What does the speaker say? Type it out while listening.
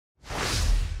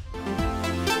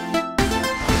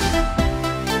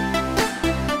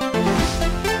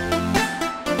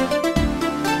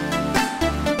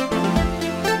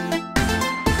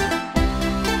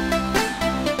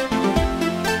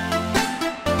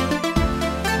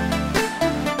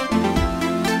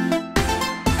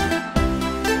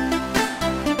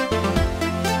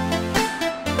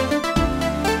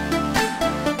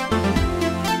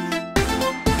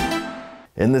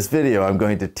In this video, I'm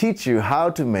going to teach you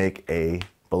how to make a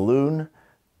balloon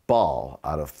ball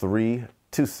out of 3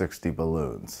 260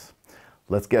 balloons.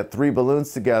 Let's get 3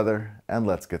 balloons together and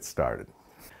let's get started.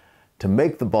 To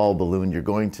make the ball balloon, you're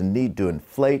going to need to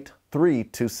inflate 3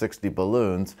 260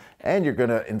 balloons, and you're going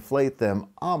to inflate them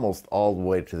almost all the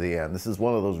way to the end. This is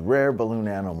one of those rare balloon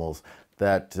animals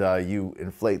that you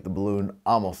inflate the balloon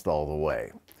almost all the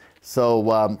way.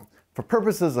 So for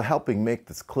purposes of helping make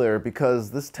this clear,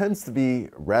 because this tends to be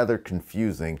rather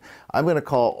confusing, I'm going to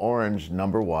call orange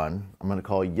number 1, I'm going to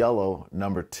call yellow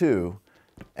number 2,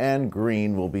 and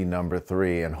green will be number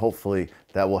 3, and hopefully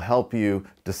that will help you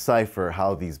decipher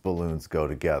how these balloons go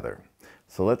together.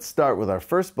 So let's start with our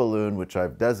first balloon, which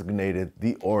I've designated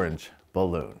the orange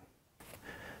balloon.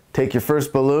 Take your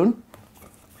first balloon,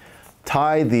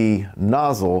 tie the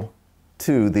nozzle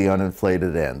to the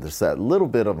uninflated end. There's that little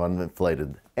bit of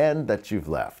uninflated end that you've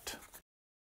left.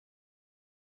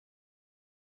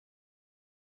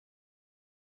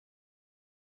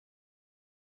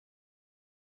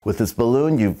 With this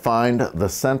balloon, you find the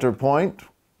center point,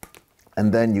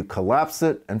 and then you collapse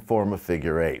it and form a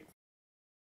figure 8.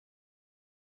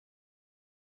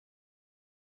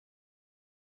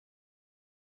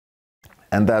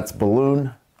 And that's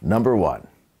balloon number 1.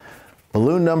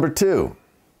 Balloon number 2.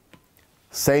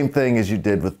 Same thing as you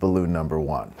did with balloon number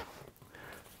 1.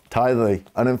 Tie the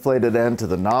uninflated end to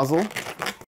the nozzle.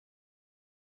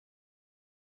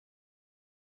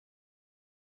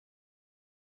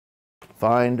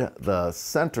 Find the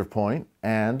center point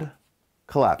and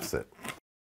collapse it.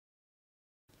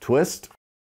 Twist.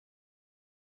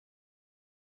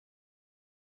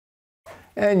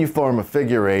 And you form a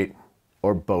figure 8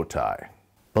 or bow tie.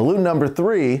 Balloon number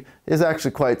 3 is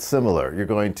actually quite similar. You're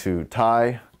going to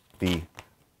tie the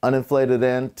uninflated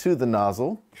end to the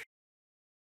nozzle.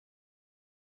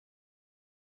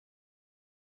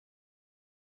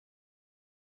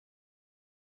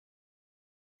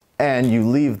 And you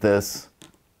leave this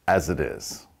as it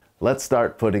is. Let's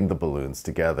start putting the balloons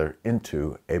together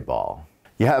into a ball.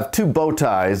 You have 2 bow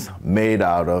ties made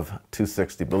out of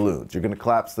 260 balloons. You're going to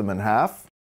collapse them in half.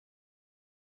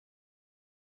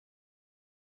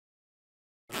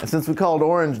 And since we called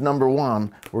orange number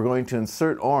 1, we're going to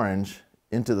insert orange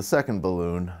into the second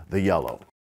balloon, the yellow.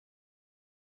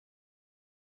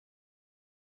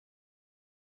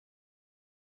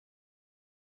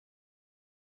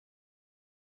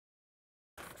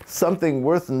 Something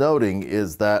worth noting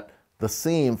is that the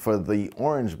seam for the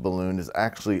orange balloon is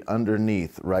actually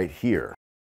underneath right here.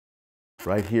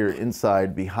 Right here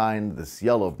inside behind this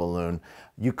yellow balloon.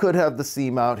 You could have the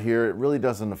seam out here. It really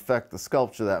doesn't affect the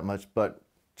sculpture that much, but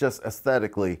just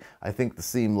aesthetically, I think the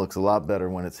seam looks a lot better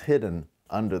when it's hidden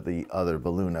under the other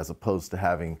balloon as opposed to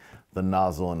having the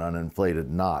nozzle and uninflated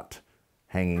knot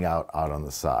hanging out on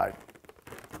the side.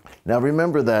 Now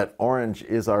remember that orange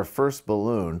is our first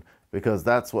balloon because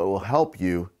that's what will help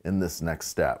you in this next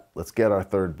step. Let's get our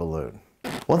third balloon.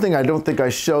 One thing I don't think I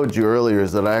showed you earlier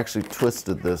is that I actually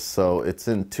twisted this so it's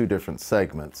in 2 different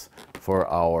segments for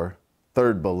our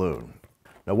third balloon.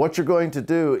 Now what you're going to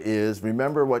do is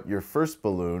remember what your first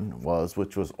balloon was,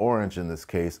 which was orange in this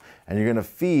case, and you're going to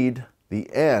feed the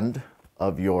end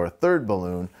of your third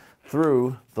balloon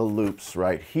through the loops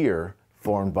right here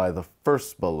formed by the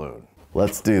first balloon.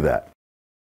 Let's do that.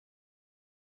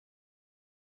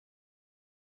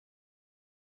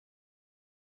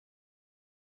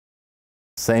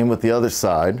 Same with the other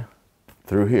side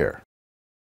through here.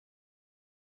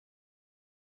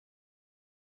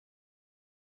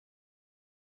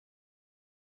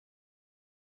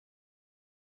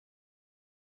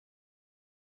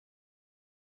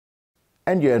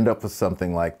 And you end up with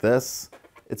something like this.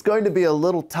 It's going to be a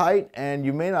little tight and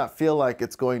you may not feel like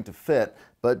it's going to fit,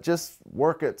 but just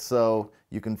work it so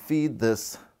you can feed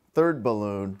this third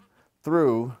balloon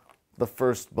through the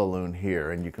first balloon here,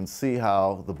 and you can see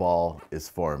how the ball is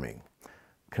forming.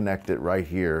 Connect it right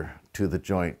here to the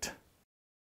joint.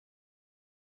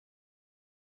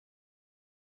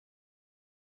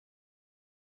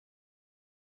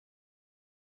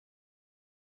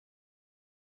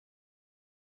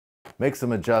 Make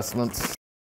some adjustments.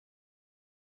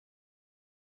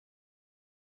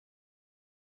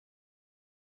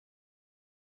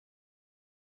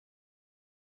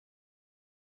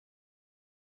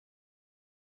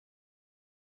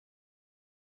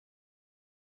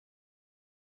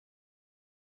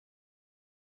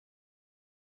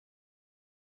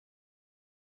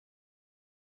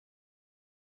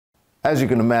 As you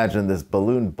can imagine, this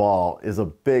balloon ball is a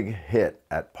big hit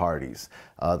at parties.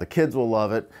 The kids will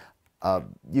love it.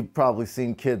 You've probably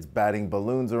seen kids batting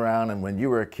balloons around, and when you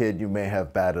were a kid, you may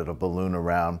have batted a balloon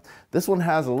around. This one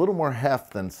has a little more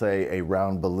heft than, say, a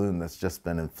round balloon that's just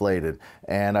been inflated.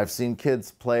 And I've seen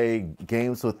kids play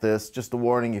games with this. Just a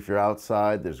warning, if you're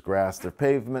outside, there's grass or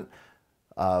pavement,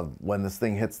 when this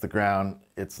thing hits the ground,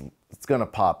 it's going to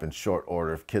pop in short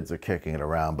order if kids are kicking it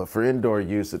around. But for indoor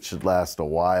use, it should last a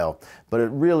while. But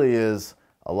it really is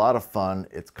a lot of fun.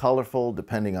 It's colorful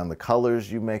depending on the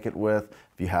colors you make it with.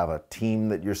 If you have a team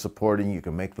that you're supporting, you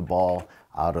can make the ball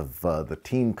out of the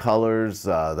team colors,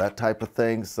 that type of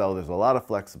thing. So there's a lot of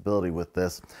flexibility with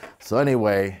this. So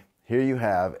anyway, here you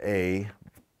have a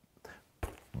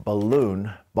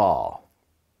balloon ball.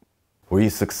 Were you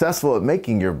successful at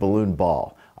making your balloon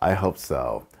ball? I hope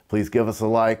so. Please give us a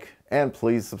like and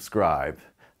please subscribe.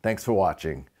 Thanks for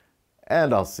watching,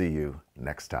 and I'll see you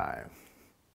next time.